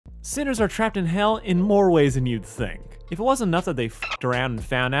Sinners are trapped in hell in more ways than you'd think. If it wasn't enough that they f***ed around and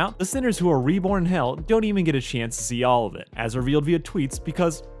found out, the sinners who are reborn in hell don't even get a chance to see all of it, as revealed via tweets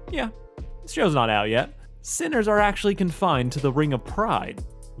because, yeah, this show's not out yet. Sinners are actually confined to the Ring of Pride,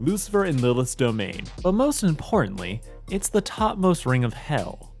 Lucifer and Lilith's domain. But most importantly, it's the topmost ring of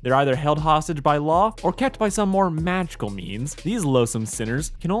hell. They're either held hostage by law or kept by some more magical means. These loathsome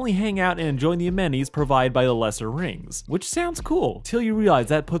sinners can only hang out and enjoy the amenities provided by the lesser rings, which sounds cool, till you realize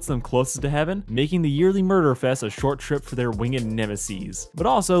that puts them closest to heaven, making the yearly murder fest a short trip for their winged nemesis, but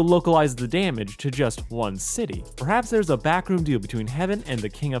also localizes the damage to just one city. Perhaps there's a backroom deal between heaven and the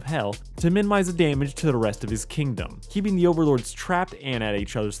king of hell to minimize the damage to the rest of his kingdom, keeping the overlords trapped and at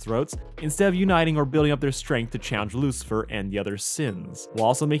each other's throats instead of uniting or building up their strength to challenge Lucifer and the other sins, while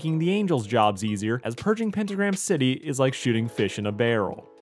also making the angels' jobs easier, as purging Pentagram City is like shooting fish in a barrel.